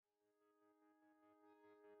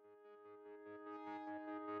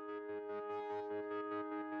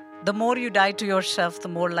the more you die to yourself, the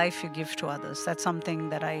more life you give to others. That's something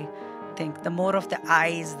that I think. The more of the I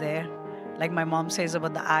is there, like my mom says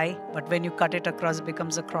about the I, but when you cut it across, it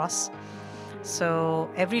becomes a cross.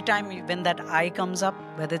 So every time when that I comes up,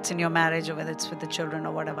 whether it's in your marriage or whether it's with the children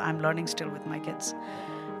or whatever, I'm learning still with my kids.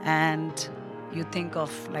 And you think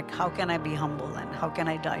of like, how can I be humble and how can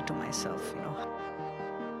I die to myself, you know?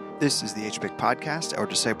 This is the HBIC podcast, our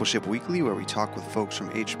Discipleship Weekly, where we talk with folks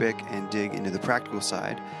from HBIC and dig into the practical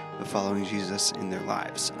side of following Jesus in their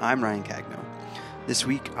lives. I'm Ryan Cagno. This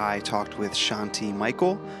week I talked with Shanti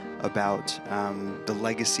Michael about the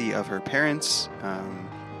legacy of her parents,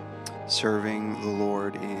 serving the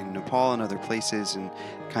Lord in Nepal and other places, and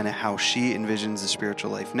kind of how she envisions the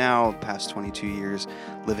spiritual life now, past 22 years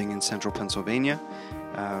living in central Pennsylvania,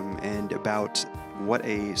 and about what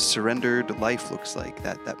a surrendered life looks like,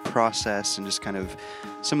 that process, and just kind of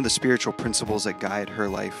some of the spiritual principles that guide her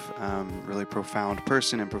life. Really profound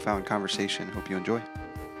person and profound conversation. Hope you enjoy.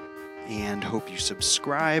 And hope you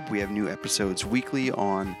subscribe. We have new episodes weekly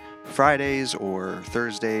on Fridays or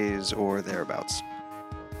Thursdays or thereabouts.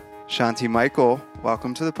 Shanti Michael,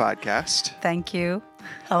 welcome to the podcast. Thank you.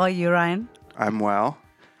 How are you, Ryan? I'm well.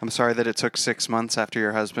 I'm sorry that it took 6 months after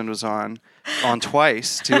your husband was on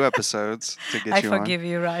twice, 2 episodes to get you on. I forgive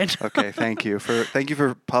you, Ryan. Okay, thank you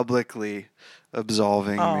for publicly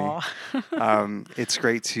absolving me. It's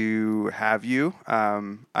great to have you.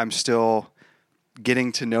 I'm still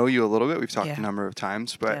getting to know you a little bit. We've talked a number of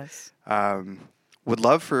times, but yes. Would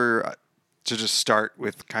love to just start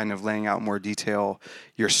with kind of laying out more detail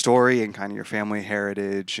your story and kind of your family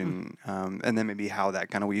heritage, and then maybe how that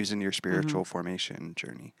kind of weaves into your spiritual formation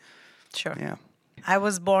journey. Sure. Yeah. I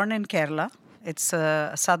was born in Kerala. It's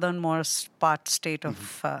a southernmost part state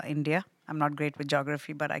of India. I'm not great with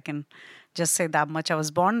geography, but I can just say that much. I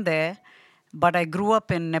was born there, but I grew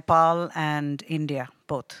up in Nepal and India,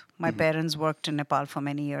 both. My parents worked in Nepal for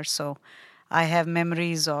many years, so I have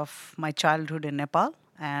memories of my childhood in Nepal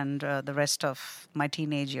and the rest of my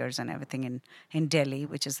teenage years and everything in Delhi,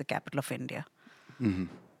 which is the capital of India. Mm-hmm.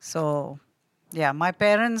 So, yeah, my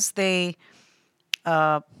parents, they...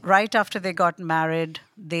 right after they got married,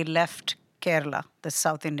 they left Kerala, the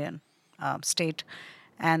South Indian state,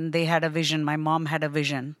 and they had a vision. My mom had a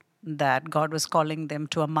vision that God was calling them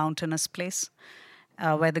to a mountainous place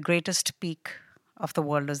where the greatest peak of the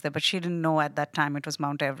world was there. But she didn't know at that time it was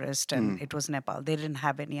Mount Everest and it was Nepal. They didn't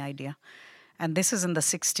have any idea. And this is in the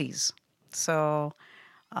 60s. So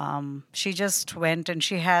she just went, and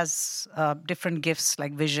she has different gifts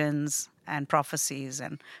like visions and prophecies,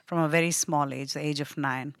 and from a very small age, the age of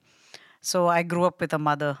 9. So I grew up with a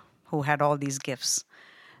mother who had all these gifts.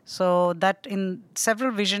 So that in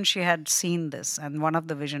several visions she had seen this, and one of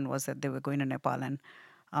the vision was that they were going to Nepal, and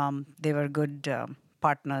they were good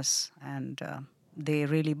partners, and they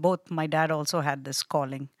really both. My dad also had this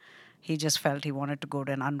calling. He just felt he wanted to go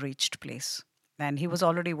to an unreached place, and he was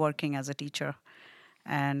already working as a teacher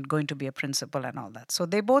and going to be a principal and all that. So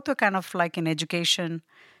they both were kind of like in education.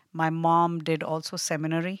 My mom did also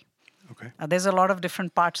seminary. Okay. There's a lot of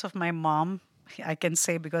different parts of my mom, I can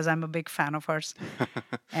say, because I'm a big fan of hers.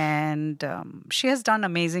 And she has done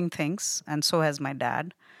amazing things, and so has my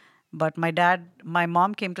dad. But my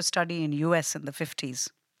mom came to study in US in the 50s.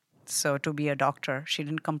 So to be a doctor, she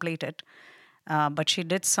didn't complete it. But she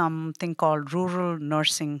did something called rural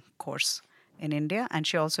nursing course in India. And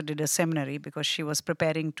she also did a seminary because she was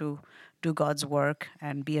preparing to do God's work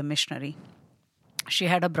and be a missionary. She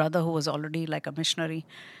had a brother who was already like a missionary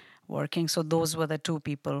working. So those were the 2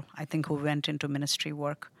 people, I think, who went into ministry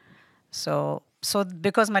work. So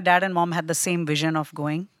because my dad and mom had the same vision of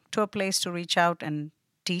going to a place to reach out and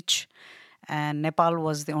teach, and Nepal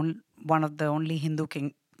was one of the only Hindu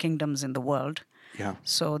kingdoms in the world. Yeah.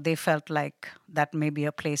 So they felt like that may be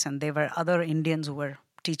a place, and there were other Indians who were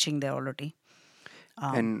teaching there already.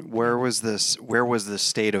 And where was the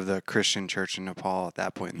state of the Christian church in Nepal at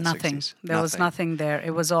that point in the 60s? There was nothing there.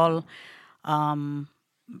 It was all...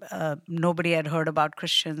 nobody had heard about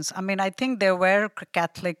Christians. I mean, I think there were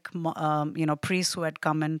Catholic, priests who had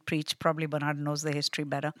come and preached. Probably Bernard knows the history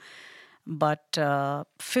better. But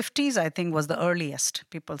 50s, I think, was the earliest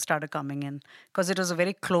people started coming in, because it was a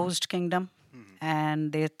very closed kingdom,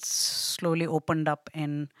 and it slowly opened up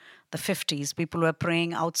in the 50s. People were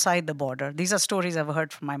praying outside the border. These are stories I've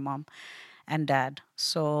heard from my mom and dad.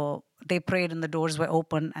 So they prayed and the doors were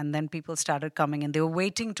open, and then people started coming in. They were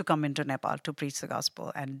waiting to come into Nepal to preach the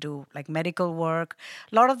gospel and do like medical work.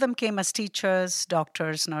 A lot of them came as teachers,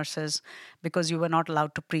 doctors, nurses, because you were not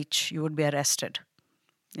allowed to preach. You would be arrested,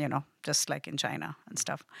 just like in China and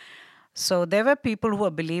stuff. So there were people who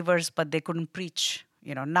were believers, but they couldn't preach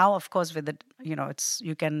Now, of course, with it, it's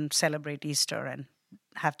you can celebrate Easter and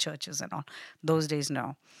have churches and all. Those days,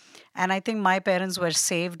 no. And I think my parents were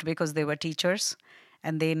saved because they were teachers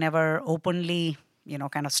and they never openly,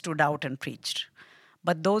 kind of stood out and preached.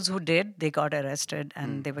 But those who did, they got arrested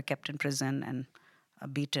and they were kept in prison and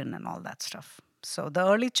beaten and all that stuff. So the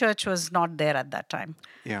early church was not there at that time.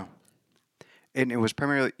 Yeah. And it was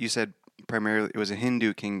primarily, you said primarily, it was a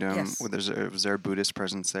Hindu kingdom. Yes. Was there a Buddhist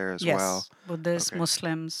presence there as Yes, well? Buddhists, Okay.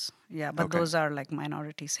 Muslims, yeah, but Okay. those are like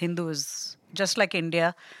minorities. Hindu is just like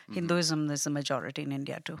India. Hinduism is the majority in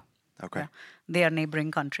India too. Okay. Yeah. They are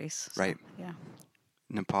neighboring countries. So, Right. yeah.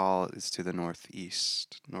 Nepal is to the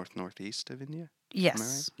northeast of India?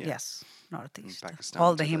 Yes. Yeah. Yes. Northeast. Pakistan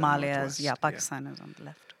All to the the Himalayas. northwest, Yeah, yeah. Pakistan is on the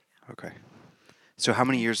left. Okay. So how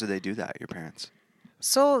many years did they do that, your parents?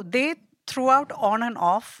 So they throughout on and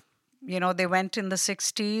off, they went in the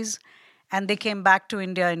 60s and they came back to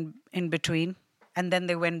India in between. And then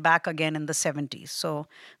they went back again in the 70s. So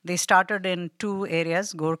they started in two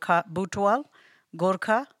areas, Gorkha, Butwal,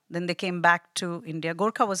 Gorkha. Then they came back to India.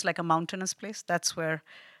 Gorkha was like a mountainous place. That's where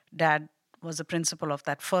dad was the principal of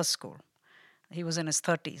that first school. He was in his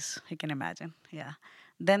 30s, you can imagine. Yeah.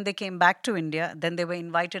 Then they came back to India. Then they were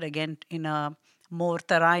invited again in a more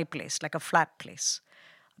tarai place, like a flat place.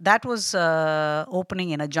 That was opening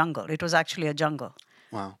in a jungle. It was actually a jungle.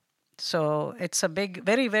 Wow. So it's a big,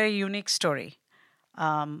 very, very unique story.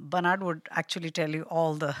 Bernard would actually tell you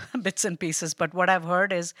all the bits and pieces, but what I've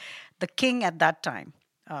heard is the king at that time,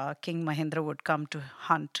 King Mahendra, would come to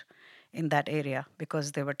hunt in that area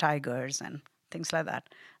because there were tigers and things like that.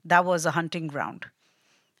 That was a hunting ground.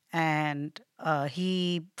 And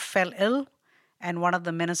he fell ill, and one of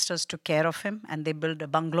the ministers took care of him, and they built a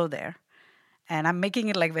bungalow there. And I'm making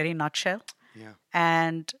it like very nutshell. Yeah.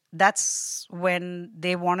 And that's when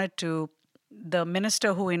they wanted to, the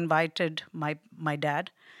minister who invited my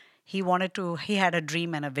dad, he had a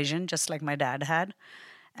dream and a vision just like my dad had.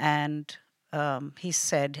 And he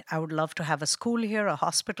said, I would love to have a school here, a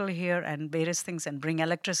hospital here, and various things, and bring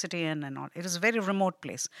electricity in and all. It was a very remote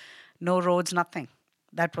place. No roads, nothing.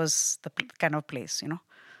 That was the kind of place,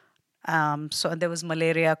 So there was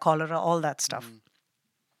malaria, cholera, all that stuff.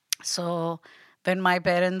 So when my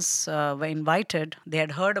parents were invited, they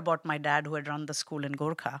had heard about my dad who had run the school in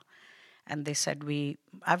Gorkha. And they said,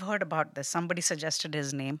 I've heard about this. Somebody suggested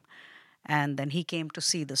his name. And then he came to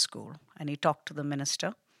see the school. And he talked to the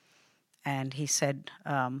minister. And he said,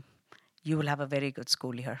 you will have a very good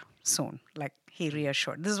school here soon. Like he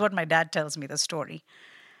reassured. This is what my dad tells me, the story.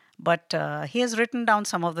 But he has written down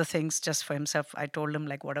some of the things just for himself. I told him,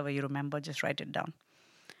 like, whatever you remember, just write it down.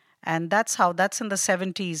 And that's in the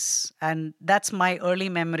 70s. And that's my early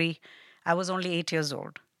memory. I was only 8 years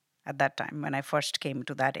old at that time when I first came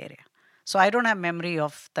to that area. So I don't have memory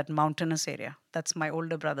of that mountainous area. That's my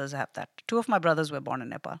older brothers have that. Two of my brothers were born in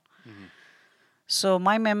Nepal. Mm-hmm. So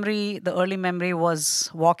my memory, the early memory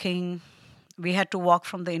was walking. We had to walk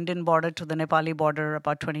from the Indian border to the Nepali border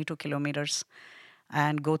about 22 kilometers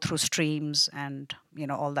and go through streams and,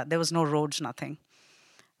 all that. There was no roads, nothing.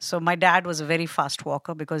 So my dad was a very fast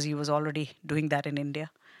walker because he was already doing that in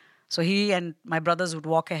India. So he and my brothers would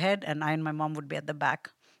walk ahead, and I and my mom would be at the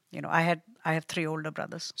back. I have 3 older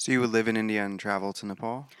brothers. So you would live in India and travel to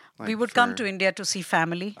Nepal? We would come to India to see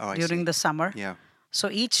family during the summer. Yeah. So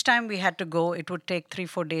each time we had to go, it would take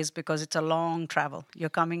 3-4 days because it's a long travel. You're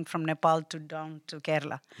coming from Nepal to down to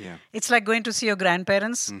Kerala. Yeah. It's like going to see your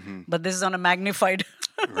grandparents, but this is on a magnified.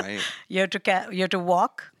 Right. You have to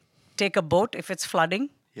walk, take a boat if it's flooding.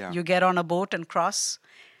 Yeah. You get on a boat and cross.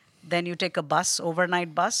 Then you take a bus,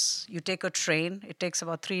 overnight bus. You take a train. It takes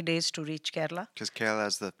about 3 days to reach Kerala. Because Kerala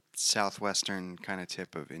is the southwestern kind of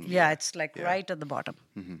tip of India. Yeah, it's like right at the bottom.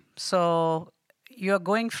 Mm-hmm. So you're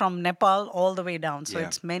going from Nepal all the way down. So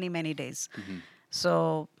it's many, many days. Mm-hmm.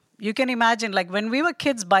 So you can imagine, like when we were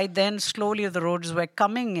kids, by then slowly the roads were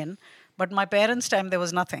coming in. But my parents' time, there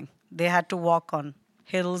was nothing. They had to walk on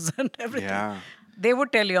hills and everything. Yeah. They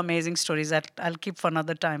would tell you amazing stories that I'll keep for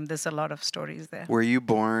another time. There's a lot of stories there. Were you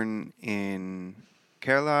born in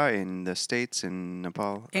Kerala, in the States, in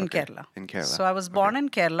Nepal? In Kerala. In Kerala. So I was born in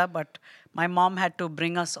Kerala, but my mom had to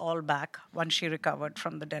bring us all back once she recovered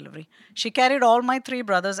from the delivery. She carried all my 3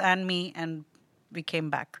 brothers and me, and we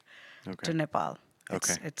came back to Nepal.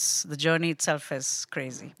 It's the journey itself is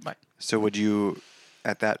crazy. But so would you,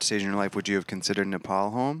 at that stage in your life, would you have considered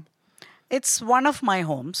Nepal home? It's one of my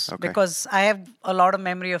homes because I have a lot of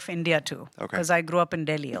memory of India too. Because I grew up in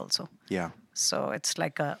Delhi also. Yeah. So it's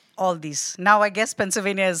like all these. Now I guess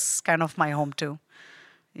Pennsylvania is kind of my home too.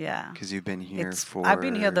 Yeah. Because you've been here I've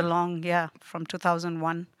been here for... from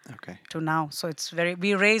 2001 Okay. to now. So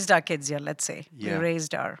we raised our kids here, let's say. We Yeah.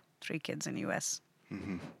 raised our 3 kids in US.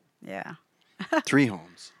 Hmm. Yeah. 3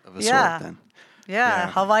 homes of a sort, Yeah. then. Yeah.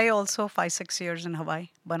 Yeah. Hawaii also, 5-6 years in Hawaii.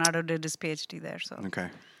 Bernardo did his PhD there. So Okay.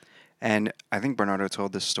 And I think Bernardo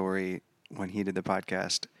told this story when he did the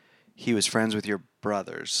podcast. He was friends with your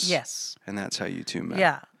brothers. yes. And that's how you two met.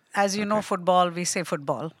 Yeah. As you know, Okay. football, we say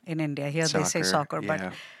football in India. Here they say soccer. But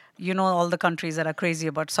Yeah. you know all the countries that are crazy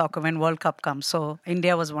about soccer when World Cup comes. So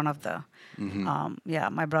India was one of the, Hmm.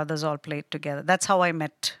 my brothers all played together. That's how I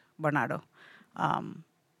met Bernardo.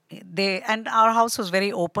 And our house was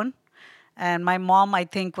very open. And my mom, I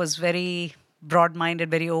think, was very broad-minded,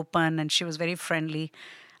 very open, and she was very friendly.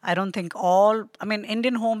 I don't think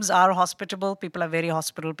Indian homes are hospitable. People are very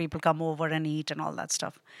hospitable. People come over and eat and all that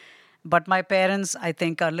stuff. But my parents, I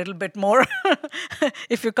think, are a little bit more,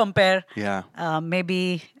 if you compare. Yeah.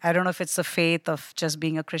 Maybe, I don't know if it's the faith of just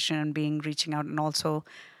being a Christian and reaching out, and also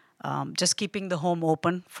just keeping the home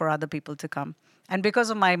open for other people to come. And because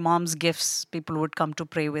of my mom's gifts, people would come to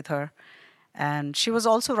pray with her. And she was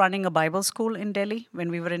also running a Bible school in Delhi when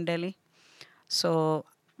we were in Delhi. So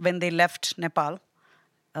when they left Nepal,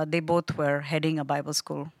 they both were heading a Bible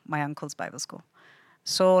school, my uncle's Bible school.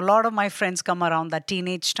 So a lot of my friends come around that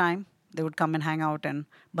teenage time. They would come and hang out, and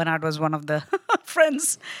Bernard was one of the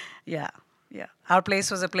friends. Yeah, yeah. Our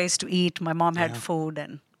place was a place to eat. My mom had Yeah. food,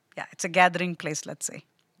 and yeah, it's a gathering place, let's say.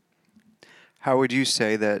 How would you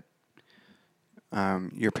say that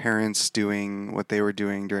your parents doing what they were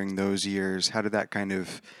doing during those years, how did that kind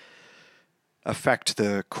of affect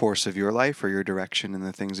the course of your life or your direction and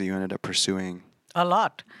the things that you ended up pursuing? A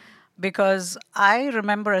lot. Because I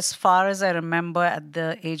remember, as far as I remember, at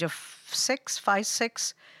the age of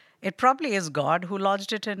 6, it probably is God who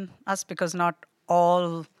lodged it in us, because not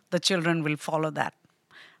all the children will follow that.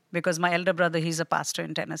 Because my elder brother, he's a pastor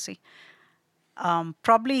in Tennessee.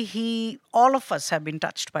 Probably all of us have been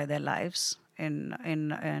touched by their lives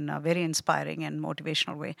in a very inspiring and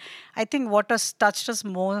motivational way. I think what has touched us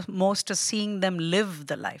most is seeing them live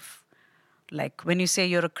the life. Like when you say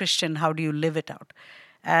you're a Christian, how do you live it out?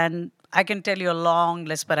 And I can tell you a long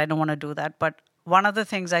list, but I don't want to do that. But one of the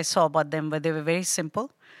things I saw about them were they were very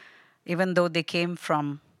simple, even though they came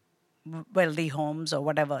from wealthy homes or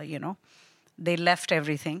whatever, they left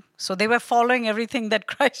everything. So they were following everything that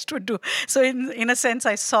Christ would do. So in a sense,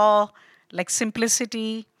 I saw like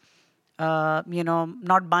simplicity,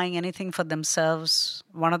 not buying anything for themselves.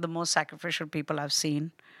 One of the most sacrificial people I've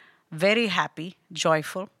seen. Very happy,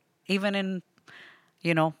 joyful, even in,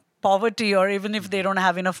 poverty, or even if they don't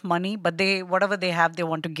have enough money, but whatever they have, they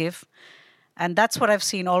want to give. And that's what I've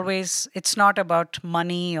seen always. It's not about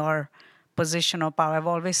money or position or power. I've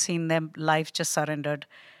always seen them life just surrendered.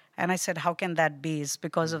 And I said, how can that be? It's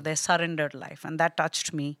because of their surrendered life. And that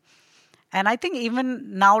touched me. And I think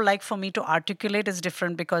even now, like for me to articulate is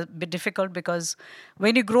difficult because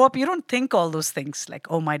when you grow up, you don't think all those things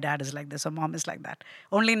like, oh, my dad is like this or mom is like that.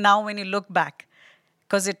 Only now when you look back,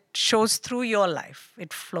 because it shows through your life,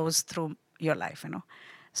 it flows through your life,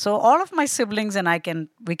 So all of my siblings and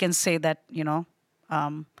we can say that,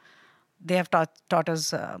 they have taught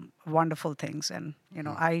us wonderful things. And,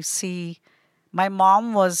 I see my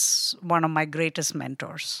mom was one of my greatest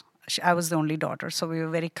mentors. I was the only daughter, so we were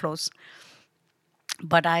very close.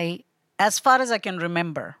 But as far as I can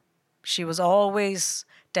remember, she was always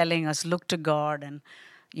telling us, look to God, and,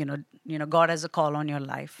 God has a call on your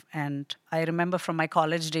life. And I remember from my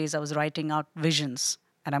college days, I was writing out visions,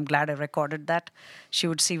 and I'm glad I recorded that. She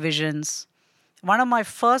would see visions. One of my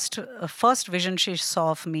first vision she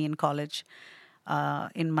saw of me in college,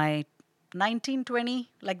 in my 1920,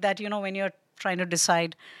 like that, when you're trying to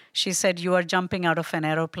decide, she said, you are jumping out of an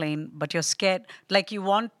aeroplane, but you're scared. Like you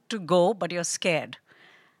want to go, but you're scared.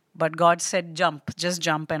 But God said, jump, just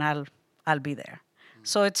jump, and I'll be there.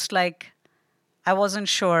 So it's like, I wasn't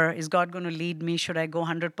sure, is God going to lead me? Should I go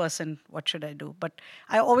 100%? What should I do? But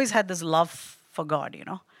I always had this love for God,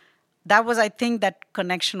 That was, I think that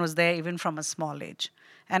connection was there even from a small age.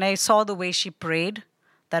 And I saw the way she prayed.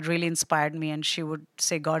 That really inspired me, and she would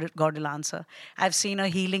say, God will answer. I've seen her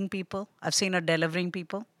healing people. I've seen her delivering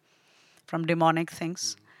people from demonic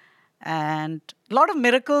things. And a lot of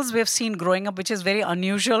miracles we've seen growing up, which is very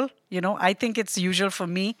unusual. I think it's usual for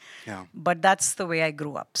me. Yeah. But that's the way I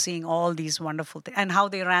grew up, seeing all these wonderful things and how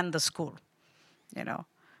they ran the school.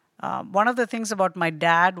 One of the things about my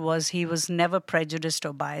dad was he was never prejudiced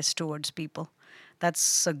or biased towards people.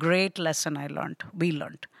 That's a great lesson we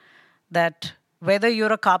learned. That whether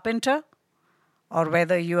you're a carpenter or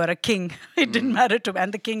whether you are a king, it didn't matter to me.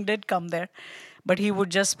 And the king did come there. but he would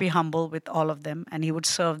just be humble with all of them, and he would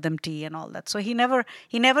serve them tea and all that. So he never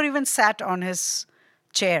even sat on his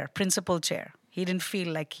chair, principal chair. He didn't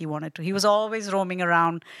feel like he wanted to. He was always roaming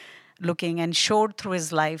around, looking, and showed through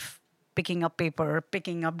his life, picking up paper,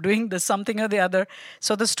 picking up, doing this, something or the other.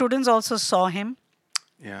 So the students also saw him.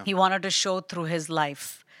 Yeah. He wanted to show through his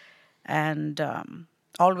life, and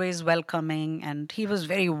always welcoming. And he was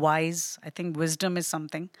very wise. I think wisdom is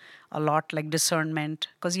something a lot like discernment,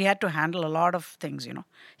 because he had to handle a lot of things.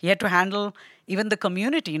 He had to handle even the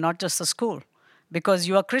community, not just the school, because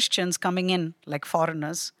you are Christians coming in like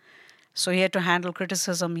foreigners. So he had to handle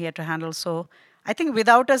criticism. He had to handle. So I think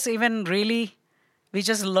without us even really, we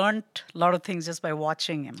just learned a lot of things just by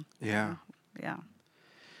watching him. Yeah. Yeah.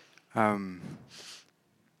 Um,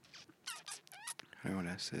 I want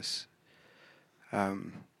to ask this.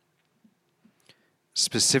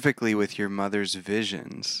 Specifically with your mother's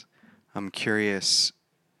visions, I'm curious.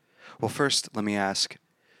 Well, first, let me ask: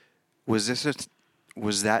 was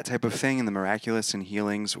that type of thing in the miraculous and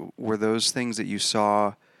healings? Were those things that you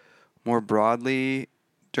saw more broadly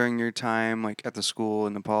during your time, like at the school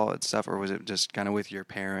in Nepal and stuff, or was it just kind of with your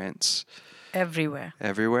parents? Everywhere.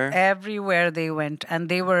 Everywhere? Everywhere they went, and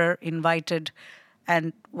they were invited.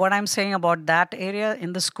 And what I'm saying about that area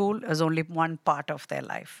in the school is only one part of their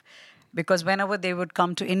life, because whenever they would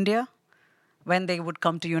come to India, when they would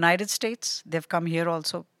come to United States, they've come here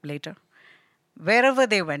also later. Wherever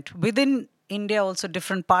they went, within India also,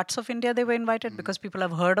 different parts of India they were invited, because people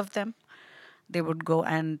have heard of them. They would go,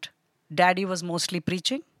 and daddy was mostly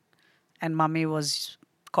preaching, and mommy was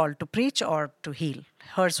called to preach or to heal.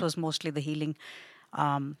 Hers was mostly the healing,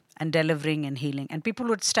 and delivering and healing. And people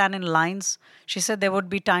would stand in lines. She said there would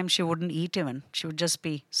be times she wouldn't eat even. She would just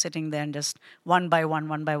be sitting there, and just one by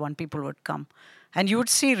one, people would come. And you would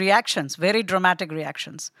see reactions, very dramatic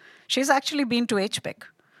reactions. She's actually been to HPEC.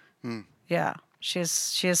 Yeah, she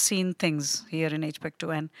has seen things here in HPEC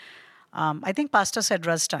too. And I think Pastor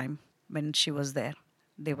Sedra's time, when she was there,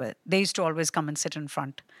 they used to always come and sit in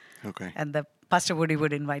front. Okay. And the Pastor Woody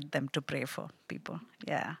would invite them to pray for people.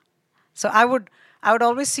 Yeah. So I would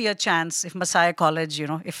always see a chance, if Messiah College,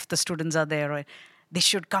 if the students are there, or they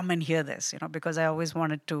should come and hear this, because I always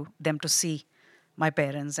wanted them to see my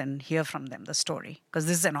parents and hear from them the story, because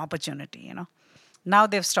this is an opportunity. Now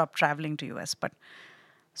they've stopped traveling to US, but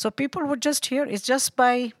so people would just hear. It's just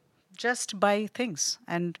by things,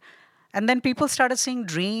 and then people started seeing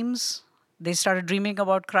dreams. They started dreaming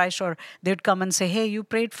about Christ, or they'd come and say, "Hey, you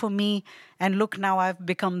prayed for me, and look, now I've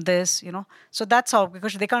become this." So that's all,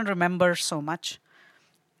 because they can't remember so much.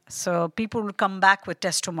 So people will come back with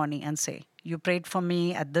testimony and say, "You prayed for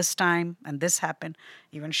me at this time, and this happened."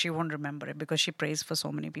 Even she won't remember it, because she prays for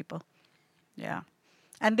so many people. Yeah.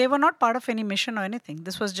 And they were not part of any mission or anything.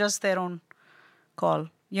 This was just their own call.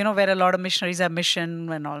 Where a lot of missionaries have mission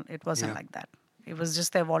and all. It wasn't Yeah. like that. It was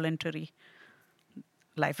just their voluntary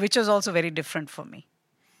life, which was also very different for me,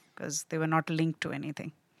 because they were not linked to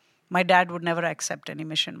anything. My dad would never accept any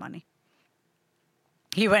mission money.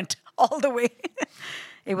 He went all the way.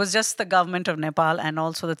 It was just the government of Nepal, and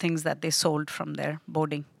also the things that they sold from their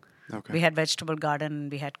boarding. Okay. We had vegetable garden,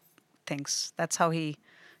 we had things. That's how he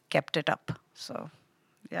kept it up. So,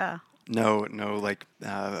 yeah. No, like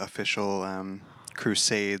official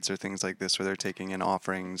crusades or things like this where they're taking in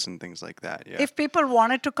offerings and things like that. Yeah. If people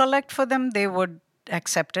wanted to collect for them, they would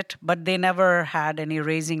accept it, but they never had any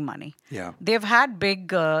raising money. Yeah. They've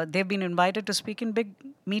been invited to speak in big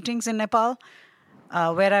meetings in Nepal,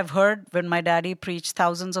 where I've heard when my daddy preached,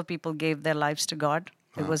 thousands of people gave their lives to God.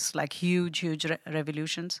 It was like huge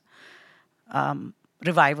revolutions,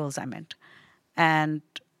 revivals, I meant. And,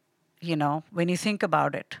 when you think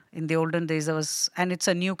about it, in the olden days, and it's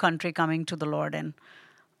a new country coming to the Lord, and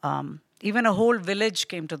even a whole village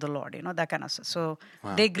came to the Lord, that kind of stuff. So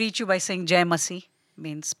they greet you by saying Jai Masi,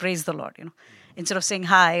 means praise the Lord, instead of saying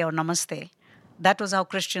hi or namaste. That was how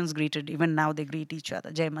Christians greeted. Even now they greet each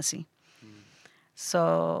other, Jai Masi.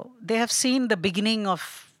 So they have seen the beginning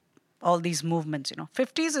of all these movements.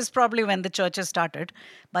 50s is probably when the churches started.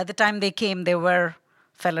 By the time they came, there were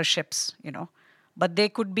fellowships, but they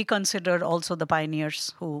could be considered also the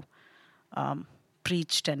pioneers who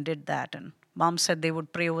preached and did that. And Mom said they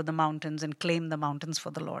would pray over the mountains and claim the mountains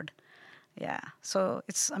for the Lord. Yeah, so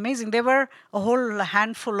it's amazing. There were a whole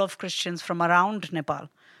handful of Christians from around Nepal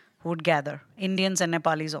who would gather, Indians and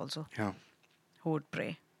Nepalis also, Yeah. who would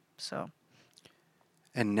pray. So,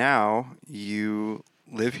 And now you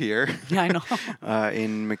live here. yeah, I know.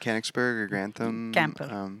 In Mechanicsburg or Grantham?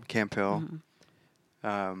 Campbell. Campbell.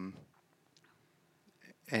 And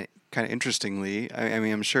kind of interestingly, I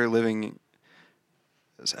mean, I'm sure living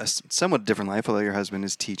a somewhat different life, although your husband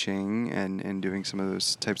is teaching and doing some of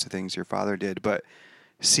those types of things your father did. But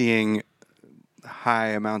seeing high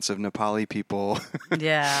amounts of Nepali people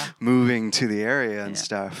Yeah. moving to the area and Yeah.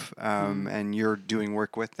 stuff, and you're doing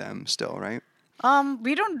work with them still, right?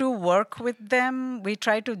 We don't do work with them. We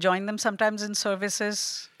try to join them sometimes in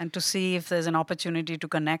services and to see if there's an opportunity to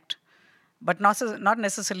connect, but not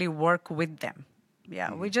necessarily work with them.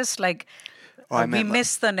 Yeah, we just like Oh, I we meant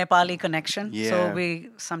miss the Nepali connection, so yeah. we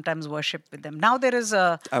sometimes worship with them. Now there is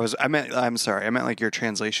a I'm sorry. I meant like your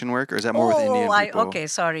translation work, or is that more with Indian I people? okay,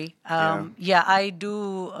 sorry. Yeah. Yeah, I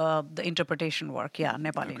do the interpretation work. Yeah,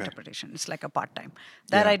 Nepali Okay. interpretation. It's like a part time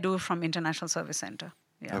that Yeah. I do from International Service Center.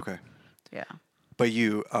 Yeah, Okay. yeah. But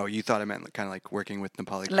you thought I meant kind of like working with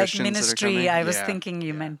Nepali Like Christians that are ministry, coming? I was Yeah. thinking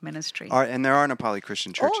you Yeah. meant ministry. And there are Nepali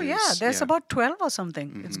Christian Oh yeah, churches. there's Yeah. about 12 or something.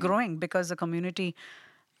 It's Mm-hmm. growing because the community,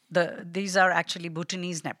 these are actually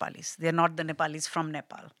Bhutanese Nepalis. They're not the Nepalis from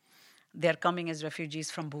Nepal. They're coming as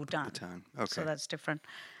refugees from Bhutan. Bhutan. So Okay. that's different.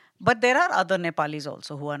 But there are other Nepalis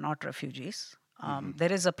also who are not refugees. Mm-hmm.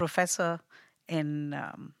 There is a professor in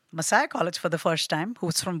Messiah College for the first time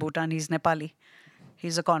who's from Bhutan. He's Nepali.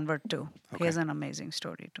 He's a convert too. He Okay. has an amazing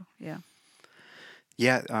story too. Yeah.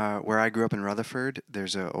 Yeah, where I grew up in Rutherford,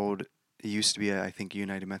 there's a old. It used to be I think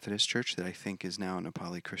United Methodist Church that I think is now a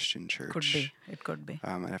Nepali Christian church. Could be. It could be.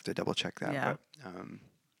 I'd have to double check that. Yeah. But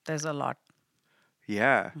There's a lot.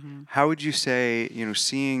 yeah, how would you say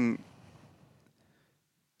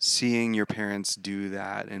seeing your parents do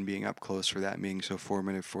that and being up close for that and being so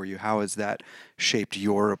formative for you? How has that shaped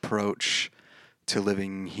your approach to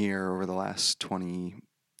living here over the last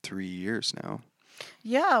 23 years now?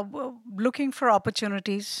 Yeah, well, looking for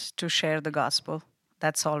opportunities to share the gospel.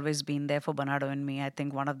 That's always been there for Bernardo and me. I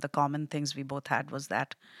think one of the common things we both had was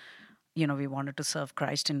that, we wanted to serve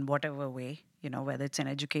Christ in whatever way, whether it's an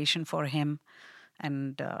education for him.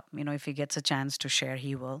 And, if he gets a chance to share,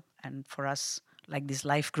 he will. And for us, like these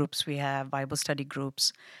life groups we have, Bible study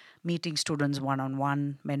groups, meeting students one on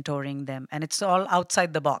one, mentoring them. And it's all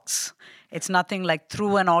outside the box. It's nothing like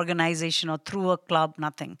through an organization or through a club,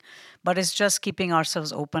 nothing. But it's just keeping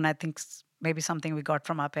ourselves open. I think maybe something we got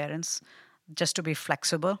from our parents, just to be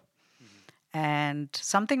flexible. And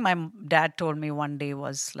something my dad told me one day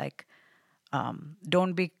was like,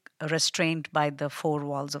 don't be restrained by the four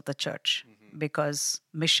walls of the church because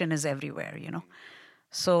mission is everywhere.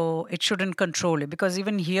 So it shouldn't control you because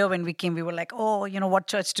even here when we came, we were like, oh, what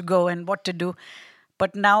church to go and what to do.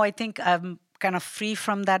 But now I think I'm kind of free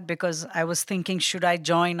from that because I was thinking, should I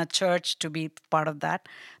join a church to be part of that?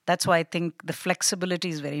 That's why I think the flexibility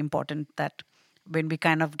is very important, that when we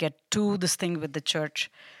kind of get to this thing with the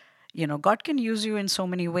church, God can use you in so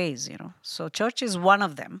many ways. So church is one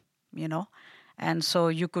of them. And so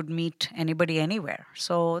you could meet anybody anywhere.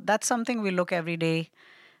 So that's something we look every day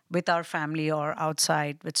with our family or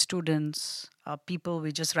outside with students, people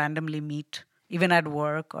we just randomly meet, even at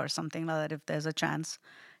work or something like that, if there's a chance.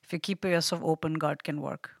 If you keep yourself open, God can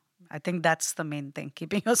work. I think that's the main thing,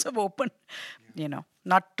 keeping yourself open,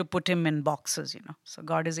 not to put him in boxes. So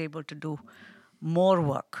God is able to do more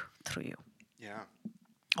work through you. Yeah.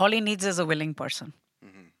 All he needs is a willing person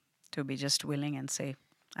to be just willing and say,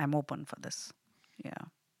 I'm open for this. Yeah.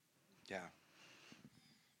 Yeah.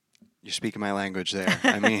 You're speaking my language there.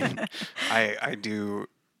 I mean, I do.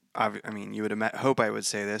 I mean, you would hope I would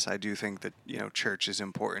say this. I do think that church is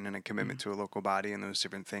important and a commitment to a local body and those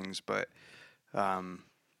different things. But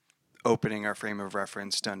opening our frame of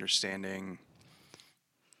reference to understanding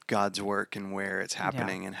God's work and where it's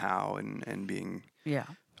happening and how and being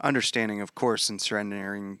understanding, of course, and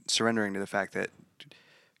surrendering to the fact that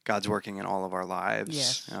God's working in all of our lives.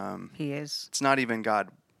 Yes, he is. It's not even God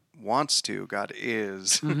wants to, God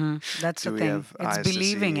is. That's Do the we thing. have It's eyes to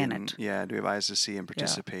believing see in and- it. Yeah, do we have eyes to see and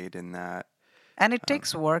participate in that? And it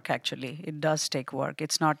takes work, actually. It does take work.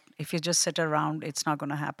 It's not, if you just sit around, it's not going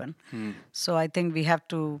to happen. So I think we have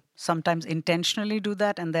to sometimes intentionally do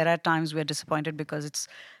that. And there are times we're disappointed because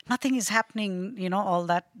nothing is happening, all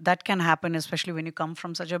that. That can happen, especially when you come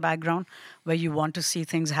from such a background where you want to see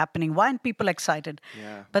things happening. Why aren't people excited?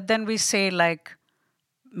 Yeah. But then we say, like,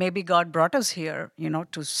 maybe God brought us here,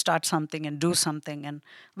 to start something and do something. And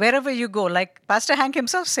wherever you go, like Pastor Hank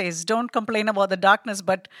himself says, don't complain about the darkness,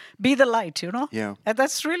 but be the light. Yeah. And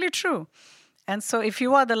that's really true. And so if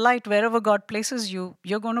you are the light, wherever God places you,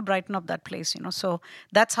 you're going to brighten up that place. So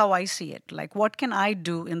that's how I see it. Like, what can I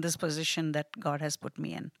do in this position that God has put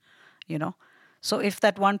me in? So if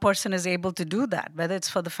that one person is able to do that, whether it's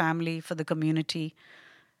for the family, for the community,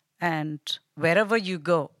 and wherever you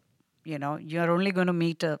go, you're only going to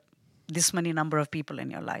meet this many number of people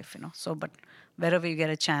in your life, you know. So, but wherever you get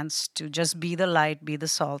a chance to just be the light, be the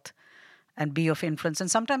salt, and be of influence. And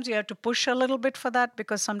sometimes you have to push a little bit for that,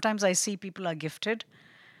 because sometimes I see people are gifted,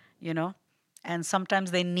 you know, and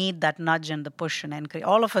sometimes they need that nudge and the push and encourage.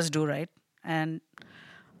 All of us do, right? And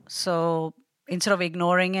so instead of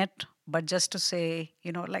ignoring it, but just to say,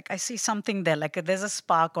 you know, like I see something there, like there's a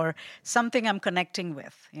spark or something I'm connecting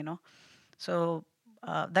with, you know. So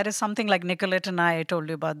that is something like Nicolette and I told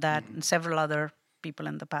you about that, and several other people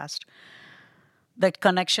in the past. That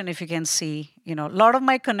connection, if you can see, you know, a lot of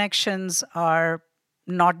my connections are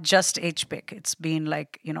not just HPIC. It's been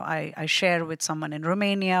like, you know, I share with someone in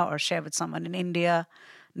Romania or share with someone in India,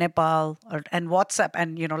 Nepal, and WhatsApp.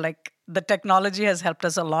 And, you know, like the technology has helped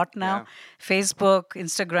us a lot now. Yeah. Facebook,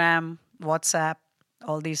 Instagram, WhatsApp,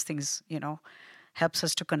 all these things, you know, helps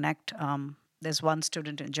us to connect. There's one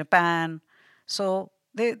student in Japan. So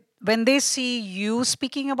when they see you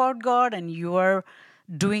speaking about God and you are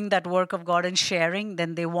doing that work of God and sharing,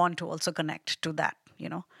 then they want to also connect to that, you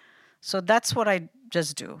know. So that's what I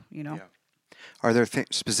just do, you know. Yeah. Are there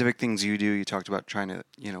specific things you do? You talked about trying to,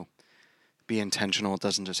 be intentional. It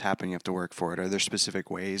doesn't just happen. You have to work for it. Are there specific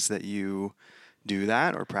ways that you do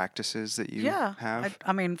that or practices that you Yeah. have?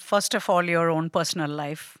 I mean, first of all, your own personal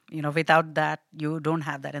life, you know, without that, you don't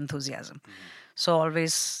have that enthusiasm. So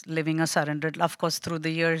always living a surrendered, of course, through the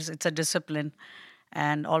years, it's a discipline,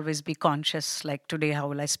 and always be conscious, like today, how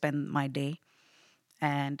will I spend my day?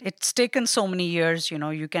 And it's taken so many years, you know,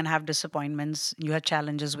 you can have disappointments, you have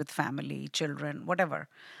challenges with family, children, whatever,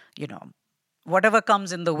 you know, whatever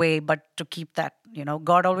comes in the way, but to keep that, you know,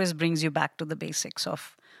 God always brings you back to the basics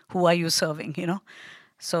of who are you serving, you know.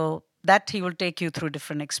 So that he will take you through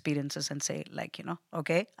different experiences and say, like, you know,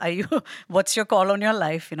 okay, are you, what's your call on your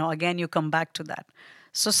life? You know, again, you come back to that.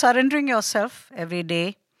 So surrendering yourself every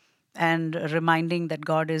day and reminding that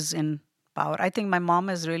God is in power. I think my mom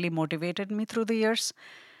has really motivated me through the years.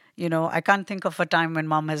 You know, I can't think of a time when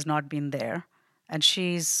mom has not been there. And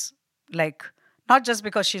she's like, not just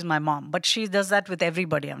because she's my mom, but she does that with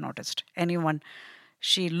everybody, I've noticed. Anyone,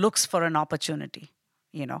 she looks for an opportunity,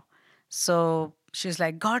 you know. So she's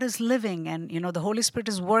like, God is living and, you know, the Holy Spirit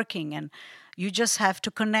is working and you just have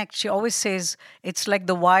to connect. She always says it's like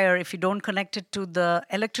the wire. If you don't connect it to the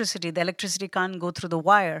electricity can't go through the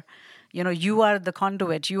wire. You know, you are the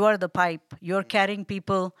conduit, you are the pipe, you're carrying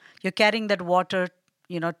people, you're carrying that water,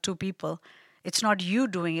 you know, to people. It's not you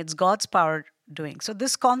doing, it's God's power doing. So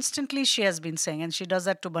this constantly she has been saying, and she does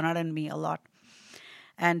that to Bernard and me a lot,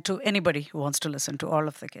 and to anybody who wants to listen, to all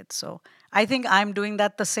of the kids. So I think I'm doing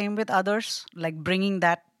that the same with others, like bringing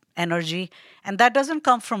that energy. And that doesn't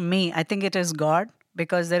come from me. I think it is God,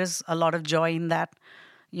 because there is a lot of joy in that,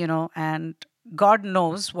 you know, and God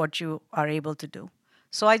knows what you are able to do.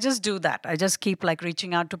 So I just do that. I just keep like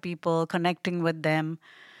reaching out to people, connecting with them,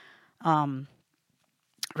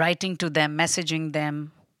 writing to them, messaging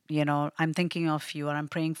them. You know, I'm thinking of you or I'm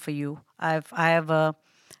praying for you. I have a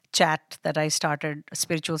chat that I started, a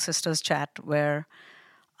spiritual sisters chat, where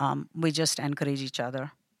we just encourage each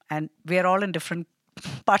other, and we are all in different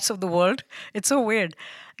parts of the world. It's so weird,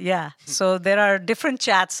 yeah. So there are different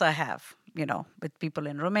chats I have, you know, with people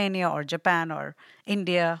in Romania or Japan or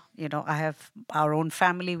India. You know, I have our own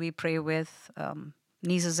family we pray with,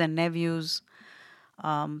 nieces and nephews,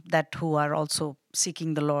 that who are also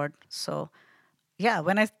seeking the Lord. So, yeah,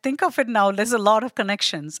 when I think of it now, there's a lot of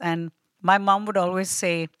connections. And my mom would always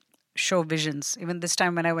say, show visions. Even this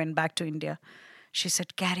time when I went back to India, she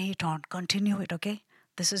said, carry it on, continue it, okay?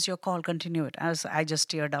 This is your call, continue it. I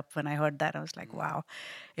just teared up when I heard that. I was like, wow,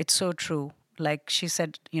 it's so true. Like she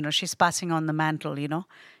said, you know, she's passing on the mantle, you know.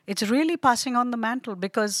 It's really passing on the mantle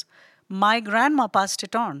because my grandma passed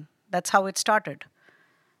it on. That's how it started.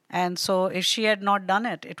 And so if she had not done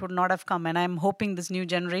it, it would not have come. And I'm hoping this new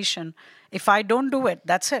generation, if I don't do it,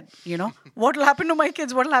 that's it. You know, what will happen to my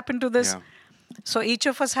kids? What will happen to this? Yeah. So each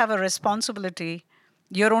of us have a responsibility.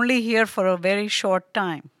 You're only here for a very short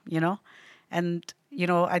time, you know. And, you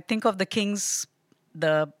know, I think of the kings,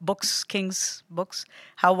 kings books,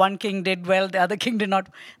 how one king did well, the other king did not.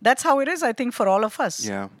 That's how it is, I think, for all of us.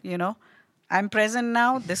 Yeah. You know, I'm present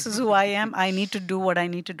now. This is who I am. I need to do what I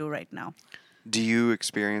need to do right now. Do you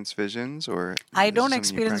experience visions or I is it don't something you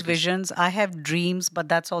experience practice? visions. I have dreams, but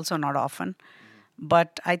that's also not often.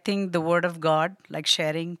 But I think the word of God, like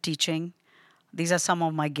sharing, teaching, these are some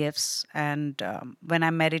of my gifts. And when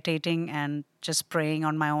I'm meditating and just praying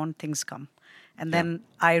on my own, things come. And Yeah. then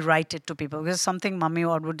I write it to people. Because something Mummy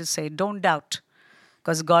would say, don't doubt,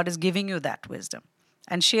 because God is giving you that wisdom.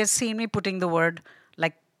 And she has seen me putting the word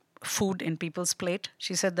like food in people's plate.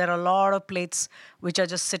 She said there are a lot of plates which are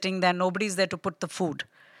just sitting there. Nobody's there to put the food.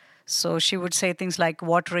 So she would say things like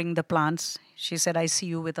watering the plants. She said, I see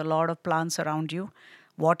you with a lot of plants around you.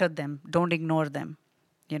 Water them. Don't ignore them.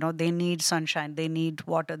 They need sunshine. They need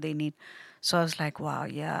water. They need. So I was like, wow,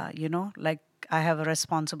 yeah, like I have a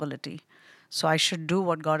responsibility. So I should do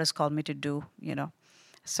what God has called me to do.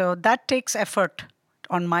 So that takes effort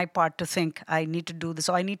on my part to think I need to do this.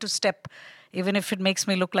 So I need to step, even if it makes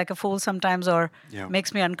me look like a fool sometimes or Yeah.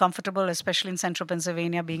 makes me uncomfortable, especially in central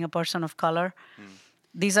Pennsylvania, being a person of color.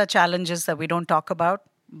 These are challenges that we don't talk about,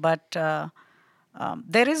 but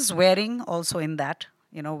there is wearing also in that,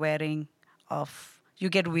 wearing of, you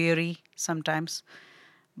get weary sometimes.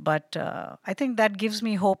 But I think that gives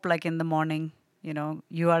me hope, like in the morning,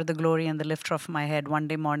 you are the glory and the lifter of my head. One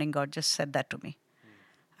day morning, God just said that to me.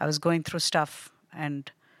 I was going through stuff,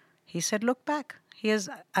 and He said, look back.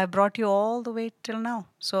 I brought you all the way till now,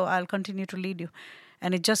 so I'll continue to lead you.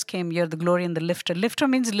 And it just came, you're the glory and the lifter. Lifter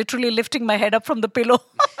means literally lifting my head up from the pillow.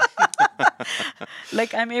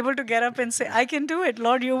 Like I'm able to get up and say, I can do it.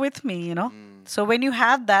 Lord, you're with me. So when you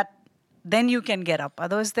have that, then you can get up.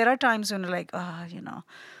 Otherwise, there are times when you're like,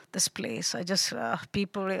 this place, I just,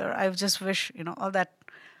 people here, I just wish, all that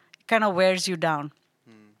kind of wears you down.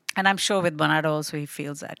 And I'm sure with Bernardo also, he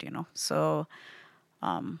feels that. So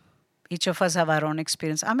each of us have our own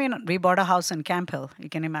experience. I mean, we bought a house in Camp Hill, you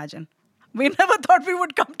can imagine. We never thought we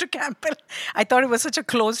would come to Camp Hill. I thought it was such a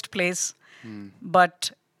closed place.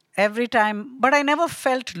 But but I never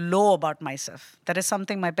felt low about myself. That is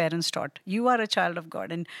something my parents taught. You are a child of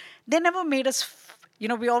God. And they never made us,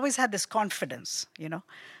 we always had this confidence.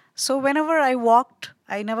 So whenever I walked,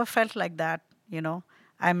 I never felt like that.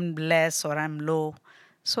 I'm less or I'm low.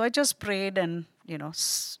 So I just prayed and,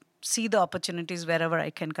 see the opportunities wherever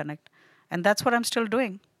I can connect. And that's what I'm still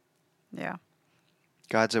doing. Yeah.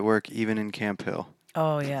 God's at work even in Camp Hill.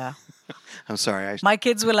 Oh, yeah. I'm sorry. My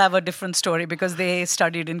kids will have a different story because they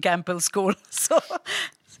studied in Camp Hill School. So,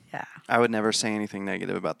 yeah. I would never say anything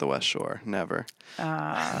negative about the West Shore. Never.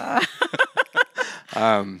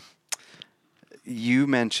 You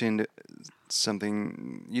mentioned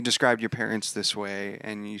something, you described your parents this way,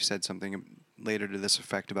 and you said something later to this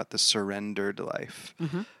effect about the surrendered life.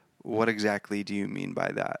 Mm-hmm. What exactly do you mean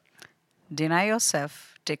by that? Deny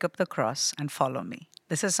yourself, take up the cross, and follow me.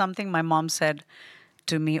 This is something my mom said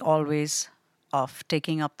to me always, of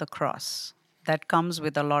taking up the cross. That comes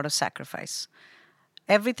with a lot of sacrifice.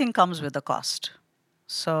 Everything comes with a cost.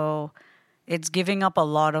 So it's giving up a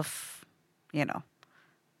lot of,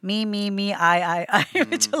 me, I,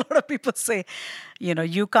 which a lot of people say.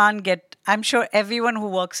 You can't get, I'm sure everyone who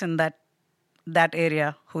works in that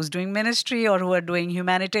area, who's doing ministry or who are doing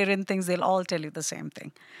humanitarian things, they'll all tell you the same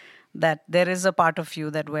thing. That there is a part of you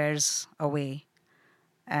that wears away.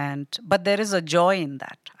 But there is a joy in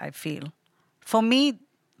that, I feel. For me,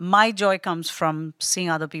 my joy comes from seeing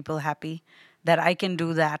other people happy, that I can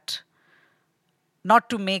do that. Not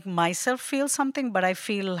to make myself feel something, but I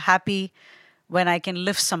feel happy when I can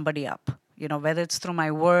lift somebody up. Whether it's through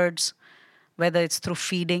my words, whether it's through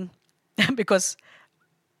feeding. Because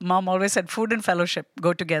Mom always said food and fellowship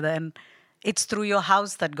go together. And it's through your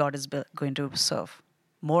house that God is going to serve.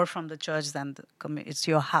 More from the church than it's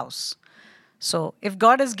your house. So if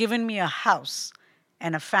God has given me a house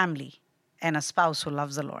and a family and a spouse who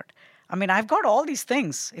loves the Lord, I mean, I've got all these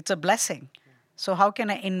things. It's a blessing. So how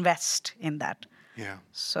can I invest in that? Yeah.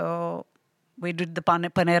 So we did the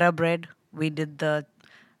Panera bread. We did the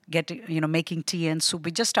making tea and soup.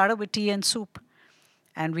 We just started with tea and soup.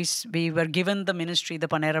 And we were given the ministry, the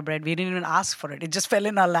Panera bread. We didn't even ask for it. It just fell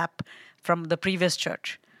in our lap from the previous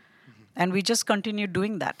church. And we just continued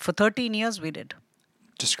doing that. For 13 years we did.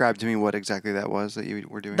 Describe to me what exactly that was that you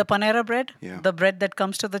were doing. The Panera bread, Yeah. the bread that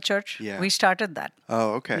comes to the church, Yeah. we started that.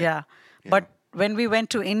 Oh, okay. Yeah. But when we went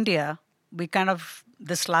to India, we kind of,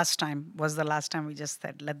 this last time was the last time we just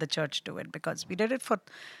said, let the church do it. Because we did it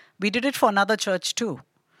for another church too.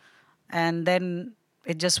 And then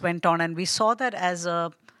it just went on. And we saw that as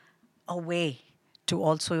a way to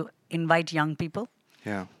also invite young people.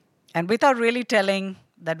 Yeah. And without really telling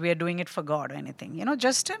that we are doing it for God or anything,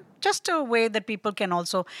 just a way that people can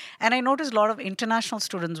also. And I noticed a lot of international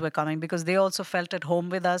students were coming because they also felt at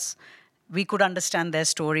home with us. We could understand their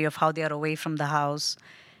story of how they are away from the house,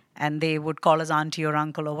 and they would call us auntie or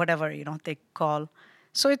uncle or whatever they call.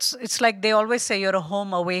 So it's like they always say you're a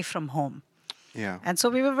home away from home. Yeah. And so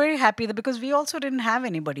we were very happy because we also didn't have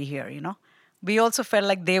anybody here. We also felt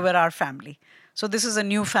like they were our family. So this is a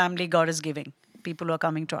new family God is giving. People who are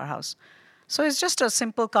coming to our house. So it's just a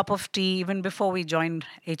simple cup of tea. Even before we joined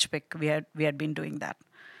HPIC, we had been doing that.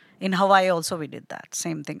 In Hawaii also we did that.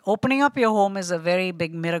 Same thing. Opening up your home is a very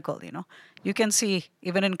big miracle. You can see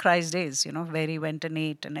even in Christ's days, where he went and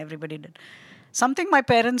ate and everybody did. Something my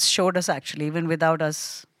parents showed us actually, even without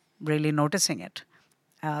us really noticing it.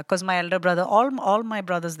 Because my elder brother, all my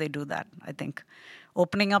brothers, they do that, I think.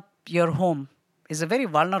 Opening up your home is a very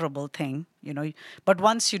vulnerable thing. But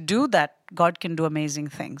once you do that, God can do amazing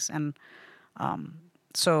things. And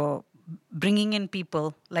so bringing in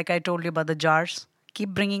people, like I told you about the jars, keep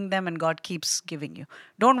bringing them and God keeps giving you.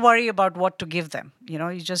 Don't worry about what to give them.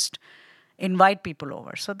 You just invite people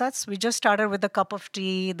over. So we just started with a cup of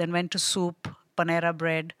tea, then went to soup, panera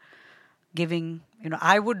bread, giving,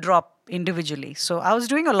 I would drop individually. So I was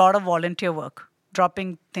doing a lot of volunteer work,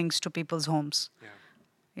 dropping things to people's homes.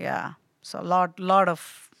 Yeah. So a lot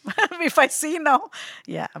of, if I see now,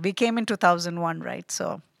 yeah, we came in 2001, right?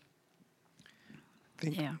 So, I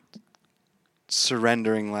think yeah.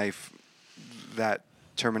 surrendering life, that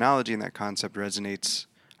terminology and that concept resonates.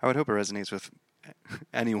 I would hope it resonates with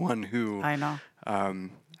anyone who I know.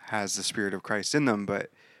 has the Spirit of Christ in them.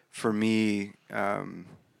 But for me,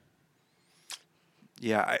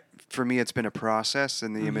 for me, it's been a process,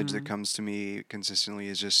 and the image that comes to me consistently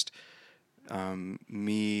is just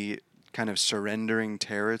me kind of surrendering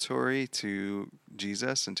territory to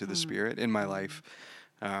Jesus and to the Spirit in my life,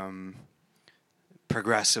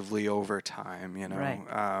 progressively over time.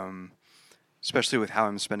 Right. Especially with how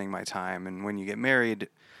I'm spending my time. And when you get married,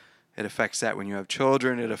 it affects that. When you have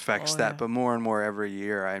children, it affects Oh, that. yeah. But more and more every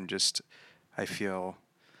year, I feel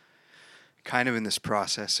kind of in this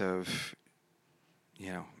process of,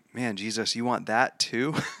 man, Jesus, you want that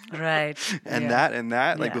too? Right. and Yeah. that and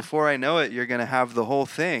that. Like Yeah. before I know it, you're going to have the whole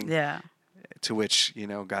thing. Yeah. To which,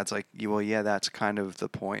 God's like, well, yeah, that's kind of the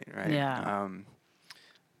point, right? Yeah.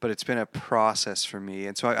 But it's been a process for me.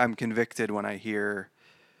 And so I'm convicted when I hear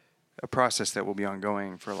a process that will be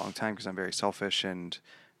ongoing for a long time, because I'm very selfish and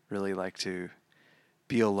really like to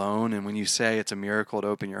be alone. And when you say it's a miracle to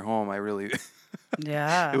open your home, I really,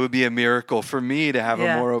 Yeah. it would be a miracle for me to have a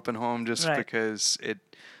Yeah. more open home, just Right. because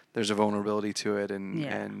there's a vulnerability to it Yeah.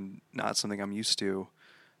 and not something I'm used to.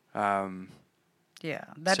 Yeah,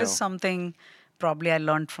 that is So- something probably I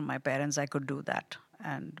learned from my parents. I could do that,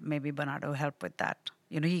 and maybe Bernardo helped with that.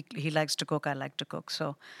 He likes to cook. I like to cook,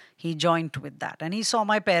 so he joined with that, and he saw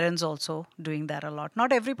my parents also doing that a lot.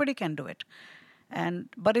 Not everybody can do it,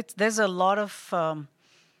 but there's a lot of.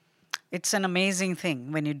 It's an amazing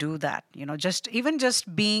thing when you do that.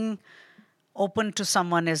 Just being open to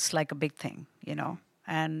someone is like a big thing.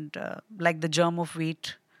 And like the germ of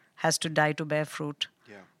wheat has to die to bear fruit.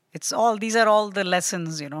 Yeah. These are all the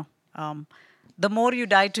lessons. The more you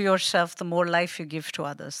die to yourself, the more life you give to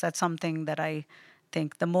others. That's something that I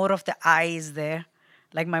think. The more of the I is there,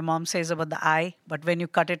 like my mom says about the I, but when you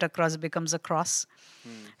cut it across, it becomes a cross.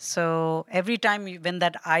 So every time when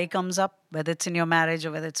that I comes up, whether it's in your marriage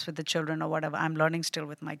or whether it's with the children or whatever, I'm learning still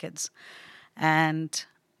with my kids. And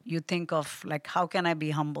you think of like, how can I be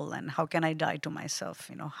humble and how can I die to myself?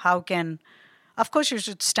 Of course, you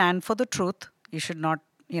should stand for the truth. You should not,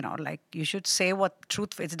 you should say what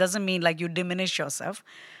truth. It doesn't mean like you diminish yourself.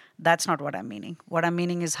 That's not what I'm meaning. What I'm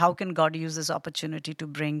meaning is how can God use this opportunity to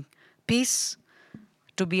bring peace,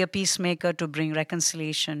 to be a peacemaker, to bring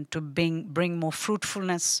reconciliation, to bring more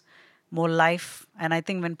fruitfulness, more life. And I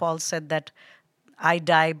think when Paul said that I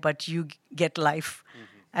die, but you get life,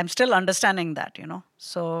 I'm still understanding that.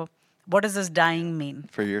 So what does this dying mean?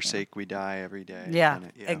 For your sake, we die every day. Yeah,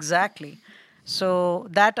 kinda, exactly. So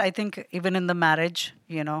that I think even in the marriage,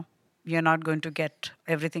 you're not going to get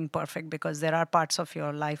everything perfect because there are parts of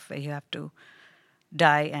your life where you have to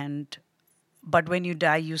die, but when you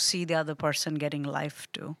die, you see the other person getting life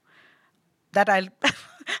too. That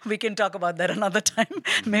we can talk about that another time,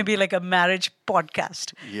 maybe like a marriage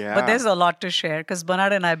podcast. Yeah. But there's a lot to share because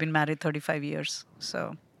Bernard and I have been married 35 years.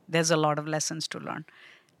 So there's a lot of lessons to learn.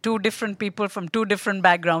 Two different people from two different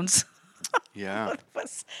backgrounds. Yeah. Both of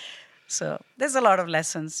us. So there's a lot of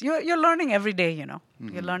lessons. You're learning every day.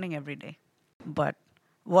 You're learning every day. But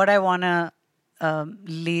what I want to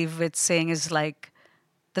leave with saying is like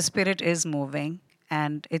the Spirit is moving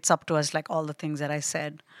and it's up to us, like all the things that I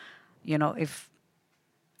said. If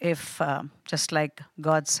just like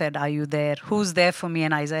God said, are you there? Who's there for me?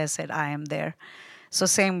 And Isaiah said, I am there. So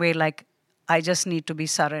same way, like I just need to be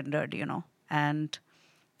surrendered. And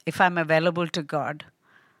if I'm available to God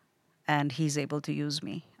and he's able to use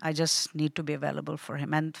me, I just need to be available for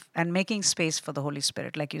him and making space for the Holy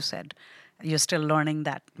Spirit. Like you said, you're still learning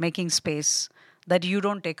that, making space that you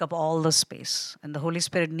don't take up all the space. And the Holy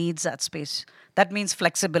Spirit needs that space. That means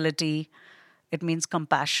flexibility. It means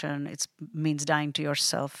compassion. It means dying to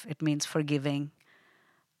yourself. It means forgiving.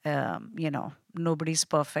 Nobody's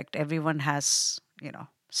perfect. Everyone has,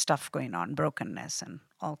 stuff going on, brokenness and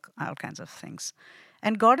all kinds of things.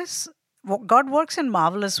 And God works in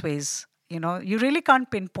marvelous ways. You really can't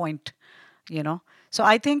pinpoint, you know. So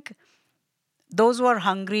I think those who are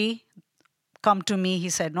hungry come to me. He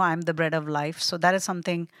said, no, I'm the bread of life. So that is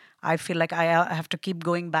something I feel like I have to keep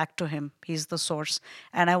going back to him. He's the source.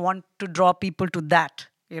 And I want to draw people to that.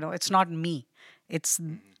 It's not me. It's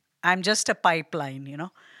I'm just a pipeline,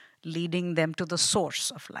 leading them to the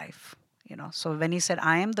source of life. So when he said,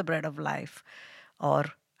 I am the bread of life, or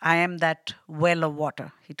I am that well of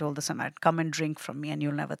water, he told the Samaritan, come and drink from me and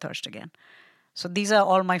you'll never thirst again. So these are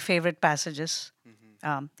all my favorite passages.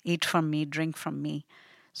 Eat from me, drink from me.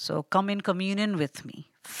 So come in communion with me.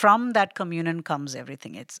 From that communion comes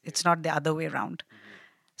everything. It's not the other way around.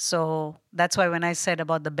 So that's why when I said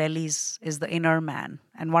about the bellies is the inner man.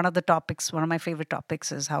 And one of my favorite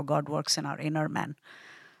topics is how God works in our inner man.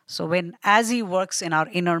 So as he works in our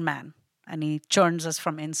inner man and he churns us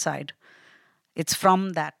from inside, it's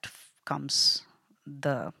from that comes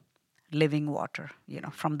the living water.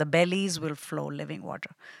 From the bellies will flow living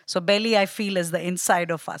water. So belly, I feel, is the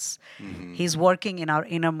inside of us. He's working in our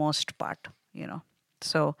innermost part.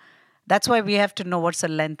 So that's why we have to know what's the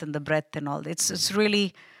length and the breadth and all. It's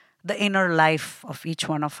really the inner life of each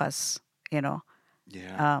one of us,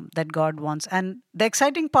 that God wants. And the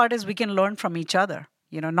exciting part is we can learn from each other.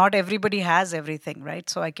 Not everybody has everything, right?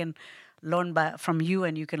 So I can learn from you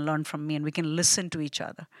and you can learn from me and we can listen to each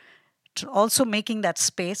other. Also making that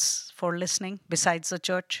space for listening besides the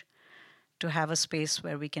church, to have a space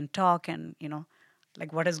where we can talk and,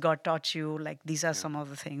 like, what has God taught you? Like, these are some of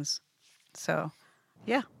the things. So,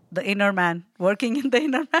 yeah, the inner man, working in the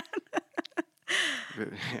inner man.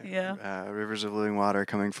 Yeah. Rivers of living water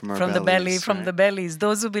coming from our From bellies. the belly, from the bellies.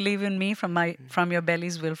 Those who believe in me, from your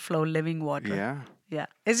bellies will flow living water. Yeah. Yeah.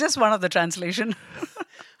 It's just one of the translation.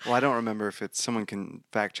 Well, I don't remember if someone can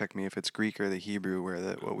fact check me if it's Greek or the Hebrew, where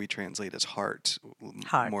what we translate as heart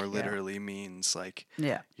more literally means like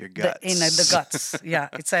your guts. The guts. Yeah,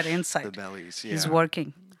 it's that inside. The bellies. Yeah. He's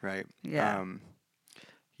working. Right. Yeah.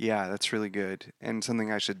 Yeah, that's really good. And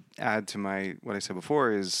something I should add to what I said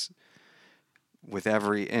before is, with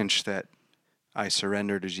every inch that I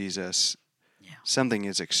surrender to Jesus, something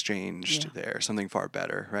is exchanged there, something far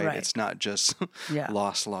better, right? It's not just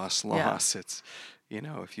loss. It's,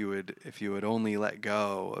 if you would only let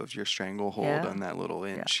go of your stranglehold on that little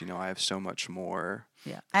inch, I have so much more.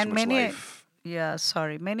 Yeah. So And much life.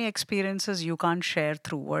 many experiences you can't share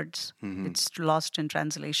through words. It's lost in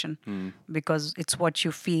translation because it's what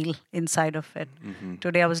you feel inside of it.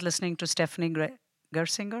 Today I was listening to Stephanie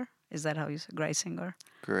Gersinger. Is that how you say Greisinger?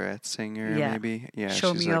 Gretzinger, maybe? Yeah,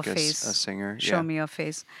 Show she's me like your a face. singer. Show me your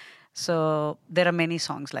face. So there are many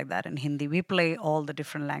songs like that in Hindi. We play all the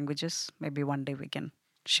different languages. Maybe one day we can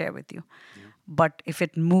share with you. Yeah. But if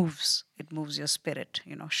it moves your spirit.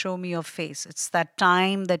 Show me your face. It's that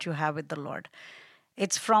time that you have with the Lord.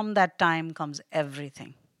 It's from that time comes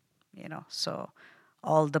everything. So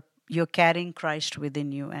you're carrying Christ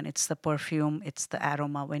within you, and it's the perfume, it's the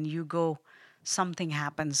aroma. When you go, something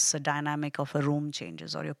happens, the dynamic of a room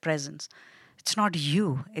changes or your presence. It's not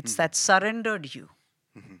you, it's that surrendered you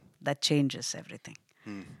that changes everything.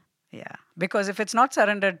 Yeah. Because if it's not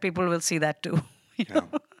surrendered, people will see that too.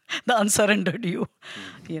 The unsurrendered you.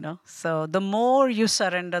 So the more you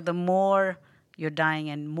surrender, the more you're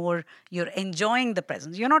dying and more you're enjoying the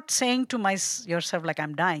presence. You're not saying to yourself like,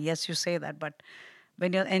 I'm dying. Yes, you say that, but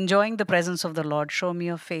when you're enjoying the presence of the Lord, show me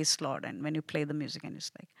your face, Lord. And when you play the music and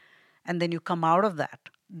it's like, and then you come out of that,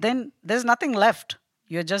 then there's nothing left.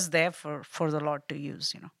 You're just there for the Lord to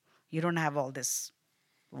use. You don't have all this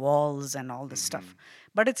walls and all this stuff.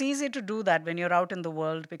 But it's easy to do that when you're out in the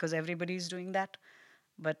world because everybody's doing that.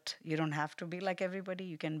 But you don't have to be like everybody.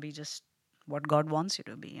 You can be just what God wants you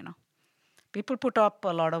to be. People put up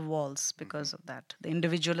a lot of walls because of that. The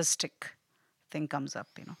individualistic thing comes up.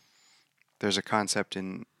 There's a concept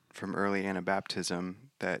from early Anabaptism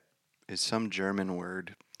that is some German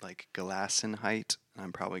word like Gelassenheit.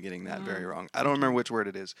 I'm probably getting that very wrong. I don't remember which word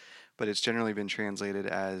it is, but it's generally been translated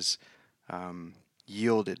as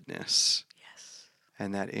yieldedness. Yes.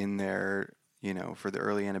 And that in there, for the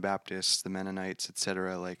early Anabaptists, the Mennonites,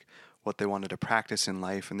 etc., like what they wanted to practice in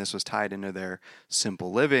life, and this was tied into their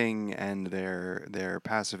simple living and their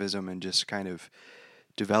pacifism and just kind of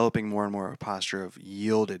developing more and more a posture of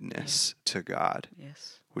yieldedness to God.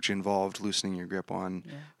 Yes. Which involved loosening your grip on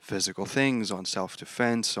physical things, on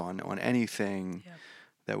self-defense, on anything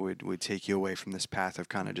that would take you away from this path of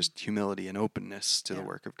kind of just humility and openness to the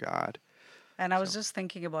work of God. And I was just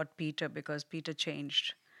thinking about Peter because Peter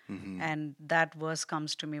changed. And that verse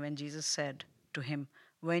comes to me when Jesus said to him,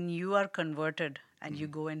 when you are converted and you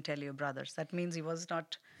go and tell your brothers. That means he was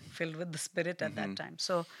not filled with the Spirit at that time.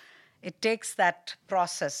 So it takes that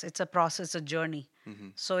process. It's a process, a journey.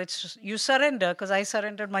 So it's just, you surrender, because I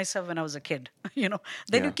surrendered myself when I was a kid. Then you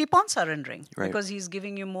Yeah. keep on surrendering Right. because he's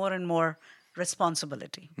giving you more and more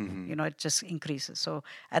responsibility. It just increases. So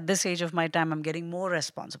at this age of my time, I'm getting more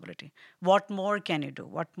responsibility. What more can you do?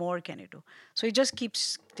 What more can you do? So it just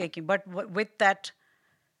keeps taking. But with that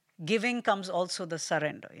giving comes also the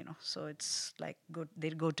surrender. So it's like good, they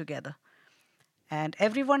go together. And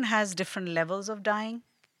everyone has different levels of dying,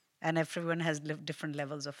 and everyone has different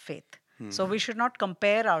levels of faith. So we should not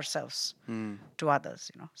compare ourselves to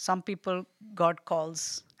others. Some people God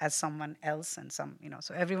calls as someone else, and some,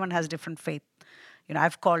 so everyone has different faith.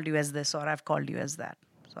 I've called you as this, or I've called you as that.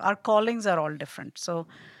 So our callings are all different. So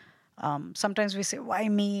sometimes we say, why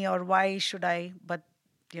me, or why should I? But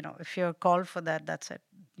if you're called for that, that's it.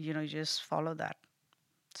 You just follow that.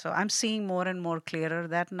 So I'm seeing more and more clearer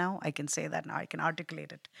that now. I can say that now. I can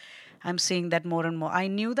articulate it. I'm seeing that more and more. I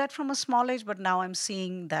knew that from a small age, but now I'm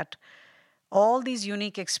seeing that all these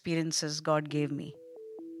unique experiences God gave me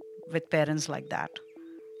with parents like that,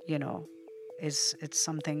 it's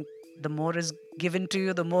something. The more is given to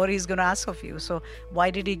you, the more He's going to ask of you. So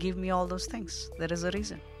why did He give me all those things? There is a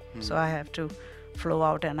reason. So I have to flow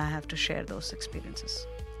out and I have to share those experiences.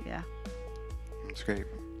 Yeah. That's great.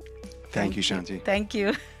 Thank you, Shanti. Thank you.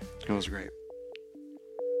 It was great.